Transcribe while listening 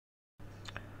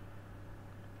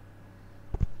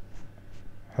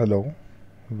Hello,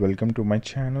 welcome to my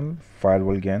channel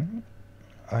Firewall again.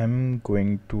 I'm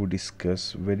going to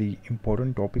discuss very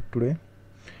important topic today,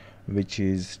 which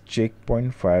is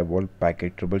checkpoint firewall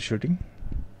packet troubleshooting.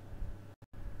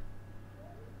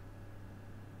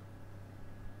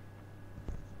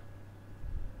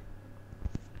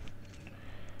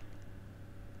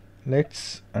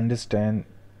 Let's understand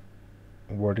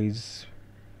what is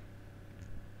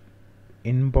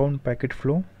inbound packet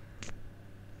flow.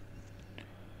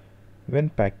 When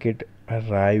packet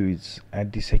arrives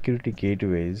at the security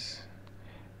gateways,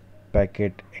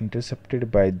 packet intercepted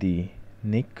by the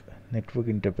NIC network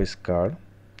interface card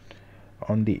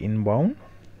on the inbound.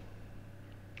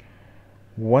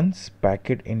 Once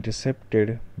packet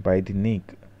intercepted by the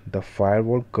NIC, the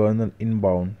firewall kernel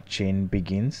inbound chain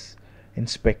begins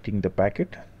inspecting the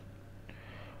packet.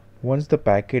 Once the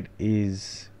packet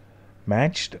is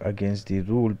matched against the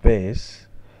rule base,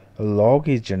 a log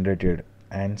is generated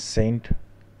and sent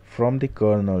from the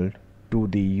kernel to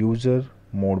the user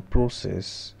mode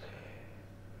process,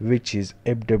 which is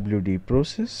FWD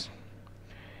process.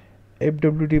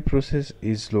 FWD process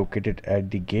is located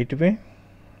at the gateway.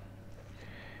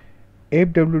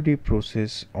 FWD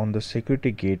process on the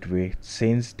security gateway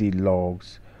sends the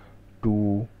logs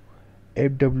to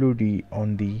FWD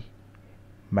on the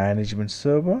management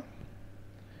server,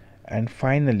 and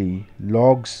finally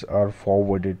logs are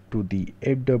forwarded to the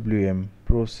FWM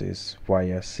process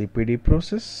via CPD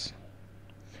process.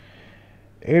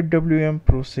 FWM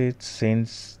process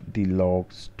sends the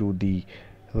logs to the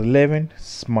relevant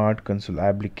smart console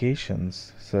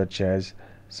applications such as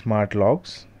smart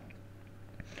logs.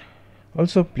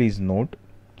 Also, please note,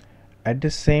 at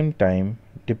the same time,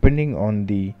 depending on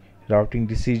the routing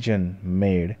decision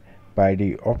made by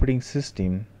the operating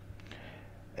system,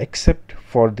 except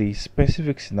for the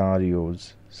specific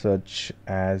scenarios such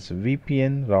as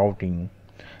VPN routing,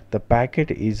 the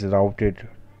packet is routed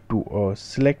to a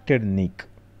selected NIC,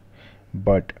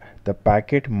 but the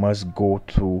packet must go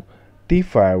through the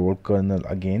firewall kernel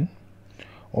again,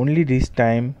 only this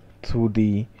time through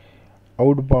the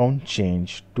outbound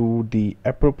change to the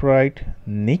appropriate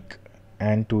NIC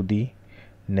and to the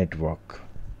network.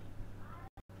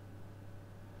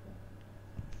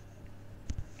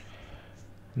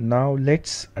 Now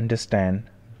let's understand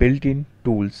built-in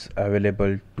tools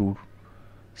available to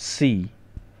see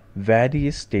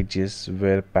various stages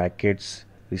where packets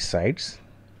resides.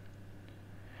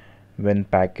 When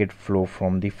packet flow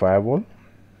from the firewall,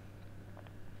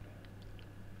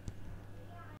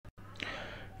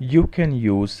 you can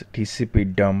use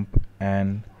TCPDUMP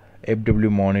and FW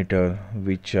Monitor,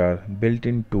 which are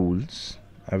built-in tools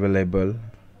available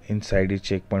inside the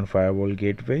checkpoint firewall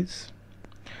gateways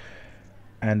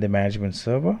and the management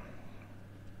server.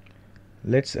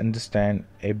 Let's understand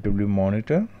FW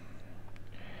Monitor.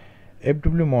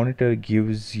 FW Monitor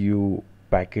gives you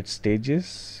packet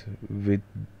stages with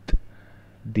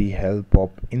the help of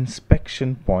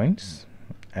inspection points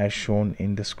as shown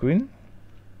in the screen.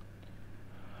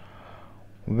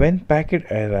 When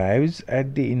packet arrives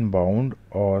at the inbound,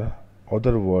 or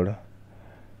other word,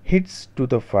 hits to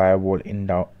the firewall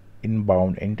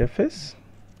inbound interface,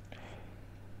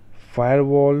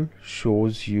 firewall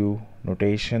shows you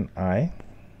notation I.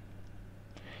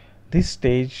 This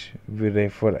stage we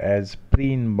refer as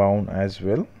pre-inbound as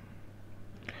well.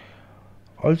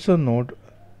 Also note,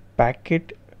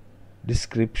 packet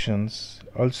descriptions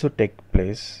also take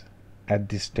place at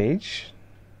this stage,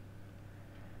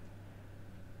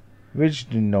 which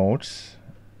denotes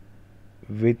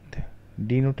with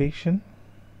denotation.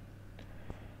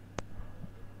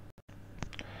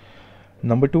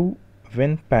 Number 2,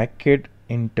 when packet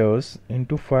enters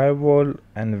into firewall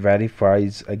and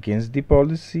verifies against the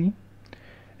policy,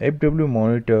 FW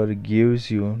Monitor gives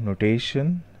you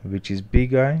notation which is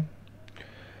big I.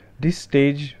 This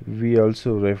stage we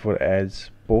also refer as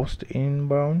post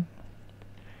inbound.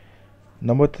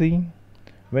 Number 3,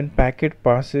 when packet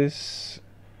passes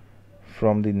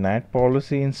from the NAT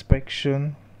policy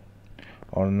inspection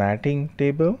or NATing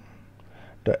table,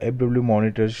 the FW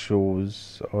Monitor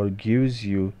shows or gives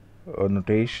you a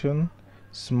notation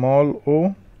small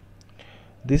o.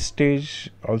 This stage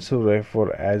also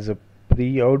referred as a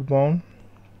pre-outbound.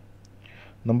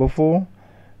 Number 4,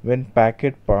 when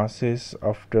packet passes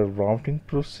after routing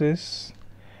process,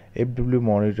 FW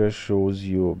Monitor shows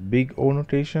you big O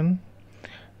notation.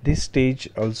 This stage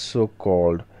also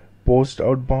called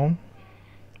post-outbound.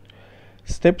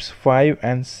 Steps 5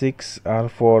 and 6 are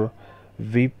for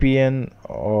VPN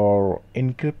or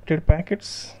encrypted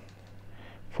packets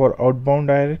for outbound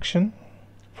direction.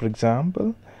 For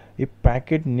example, a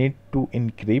packet need to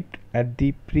encrypt at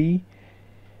the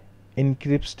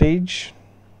encrypt stage,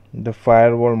 the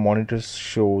firewall monitor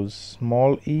shows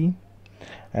small e,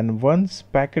 and once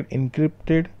packet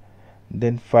encrypted,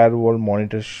 then firewall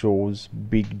monitor shows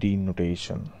big D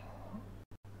notation.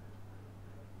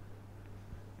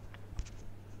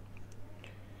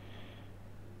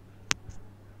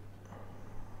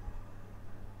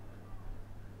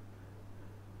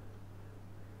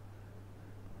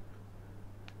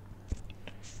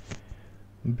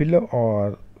 Below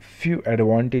are few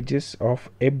advantages of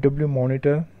FW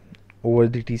Monitor over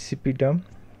the TCPDUMP.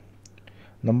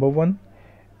 Number 1,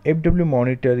 FW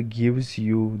Monitor gives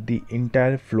you the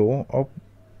entire flow of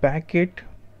packet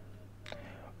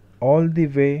all the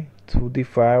way through the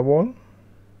firewall.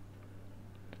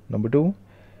 Number 2,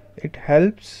 it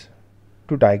helps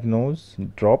to diagnose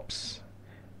drops,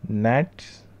 NAT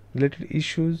related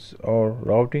issues or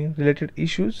routing related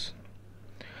issues.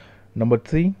 Number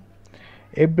 3,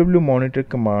 FW Monitor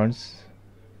commands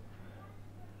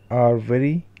are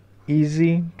very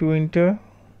easy to enter.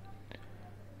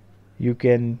 You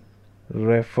can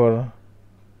refer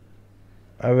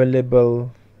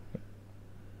available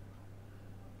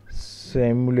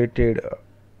simulated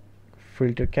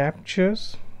filter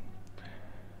captures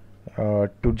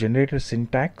to generate a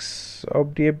syntax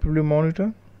of the FW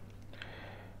Monitor.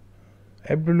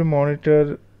 FW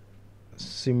Monitor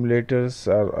simulators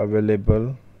are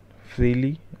available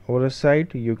freely over a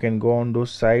site. You can go on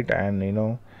those site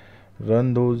and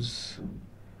run those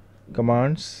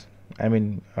commands.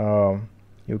 You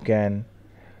can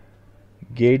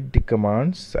get the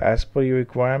commands as per your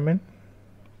requirement,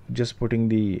 just putting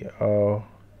the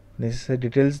necessary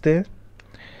details there.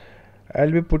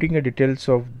 I'll be putting the details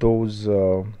of those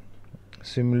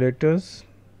simulators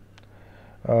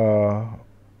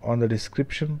on the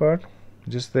description part.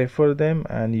 Just refer them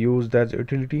and use that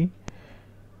utility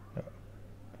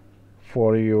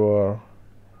for your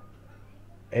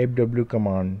FW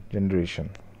command generation.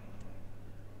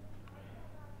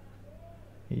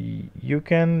 You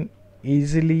can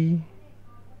easily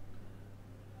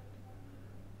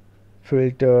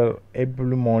filter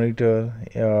FW Monitor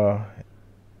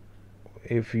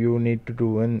if you need to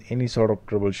do any sort of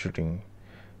troubleshooting.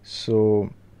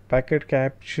 So taking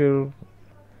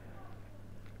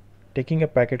a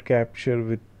packet capture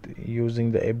with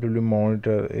using the FW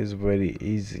Monitor is very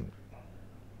easy.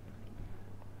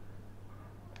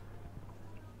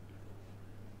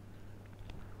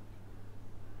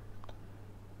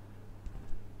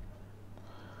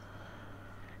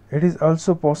 It is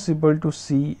also possible to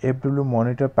see FW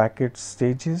Monitor packet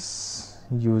stages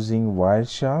using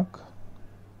Wireshark.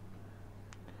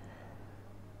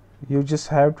 You just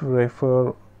have to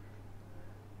refer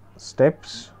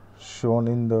steps shown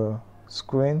in the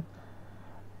screen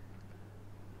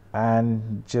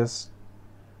and just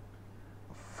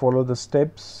follow the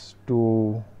steps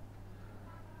to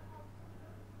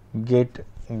get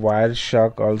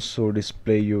Wireshark also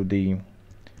display you the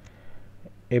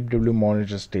FW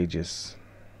Monitor stages.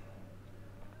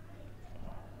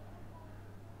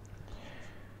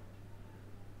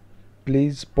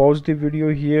 Please pause the video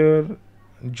here,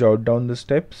 jot down the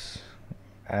steps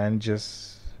and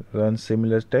just run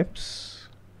similar steps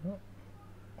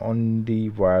on the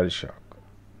Wireshark.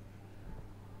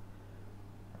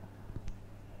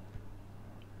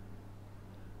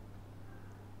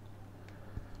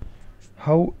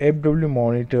 How FW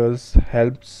Monitors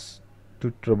helps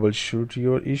to troubleshoot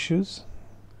your issues?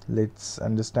 Let's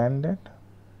understand that.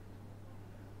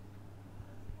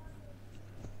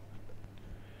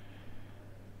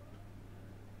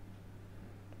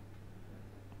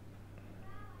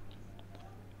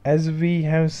 As we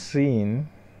have seen,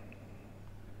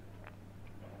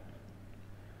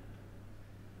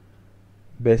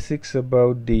 basics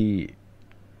about the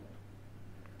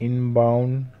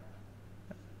inbound,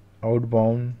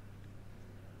 outbound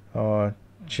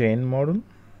chain model.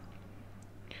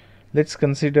 Let's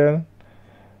consider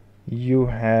you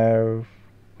have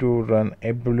to run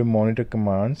FW Monitor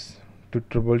commands to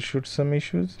troubleshoot some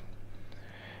issues,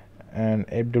 and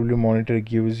FW Monitor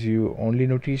gives you only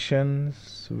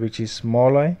notations which is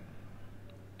small I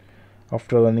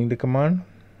after running the command.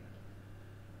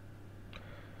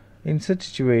 In such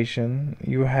situation,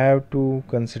 you have to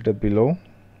consider below.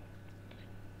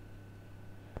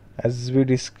 As we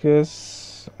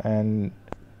discuss and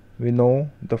we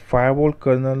know, the firewall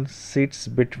kernel sits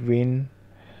between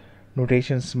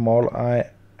notation small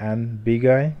I and big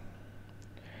I.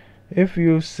 If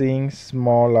you seeing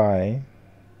small I,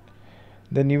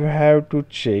 then you have to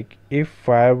check if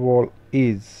firewall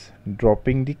is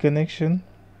dropping the connection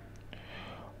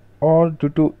or due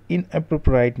to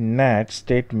inappropriate NAT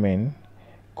statement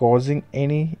causing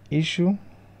any issue.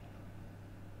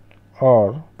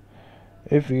 Or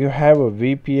if you have a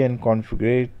VPN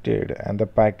configured and the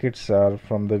packets are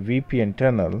from the VPN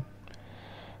tunnel,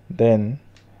 then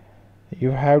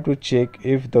you have to check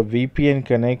if the VPN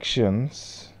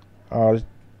connections are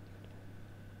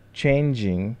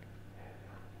changing,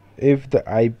 if the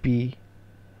IP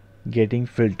getting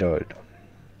filtered.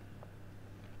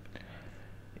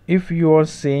 If you are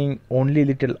seeing only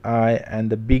little I and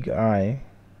the big I,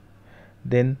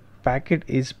 then packet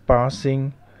is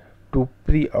passing to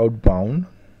pre-outbound.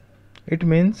 It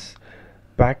means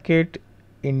packet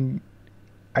in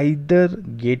either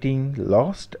getting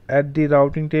lost at the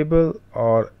routing table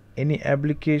or any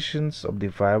applications of the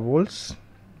firewalls.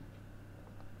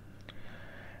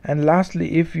 And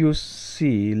lastly, if you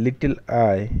see little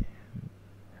I,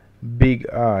 big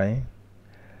I,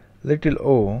 little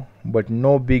o but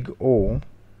no big O,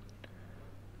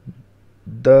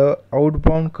 the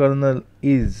outbound kernel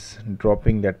is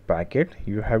dropping that packet.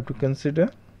 You have to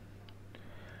consider,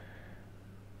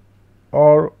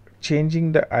 or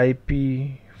changing the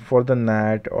IP for the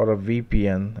NAT or a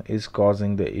VPN is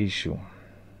causing the issue.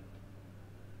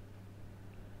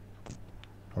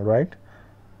 Alright.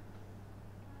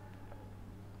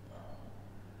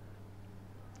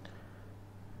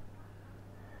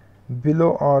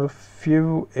 Below are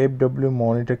few FW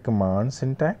Monitor command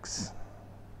syntax.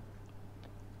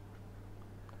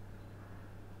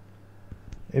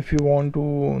 If you want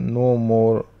to know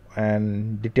more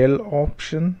and detailed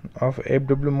option of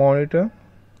FW Monitor,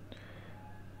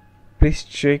 please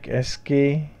check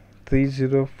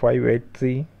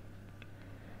SK30583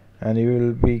 and you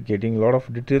will be getting a lot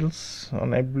of details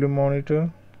on FW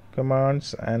Monitor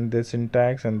commands and their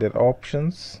syntax and their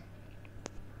options.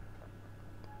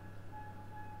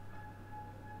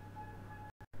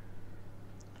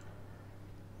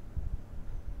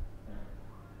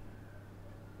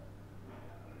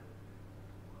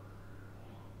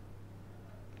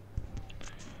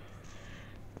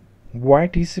 Why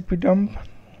TCPDUMP?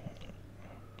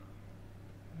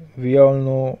 We all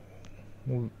know,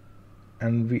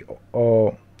 and we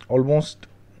almost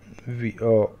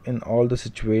in all the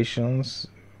situations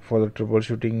for the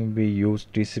troubleshooting we use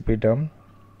TCPDUMP.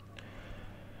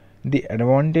 The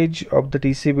advantage of the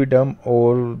TCPDUMP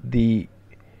over the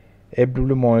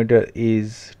FW Monitor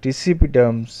is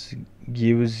TCPDUMP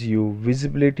gives you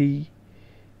visibility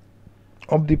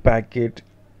of the packet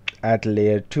at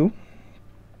layer 2.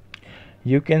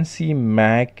 You can see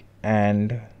MAC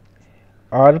and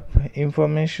ARP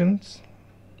informations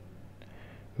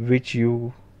which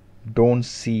you don't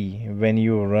see when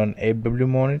you run FW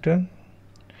Monitor.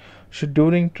 So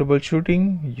during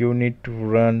troubleshooting you need to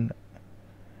run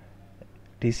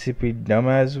TCPDUMP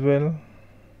as well,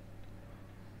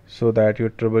 so that your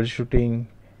troubleshooting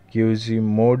gives you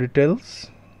more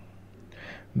details.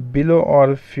 Below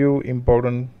are a few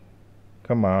important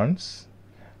commands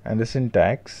and the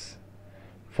syntax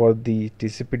for the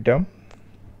TCPDUMP.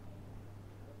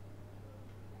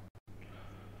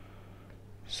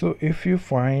 So if you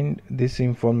find this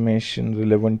information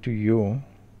relevant to you,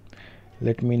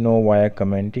 let me know via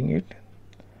commenting it,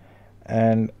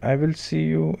 and I will see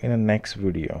you in the next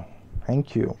video.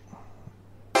 Thank you.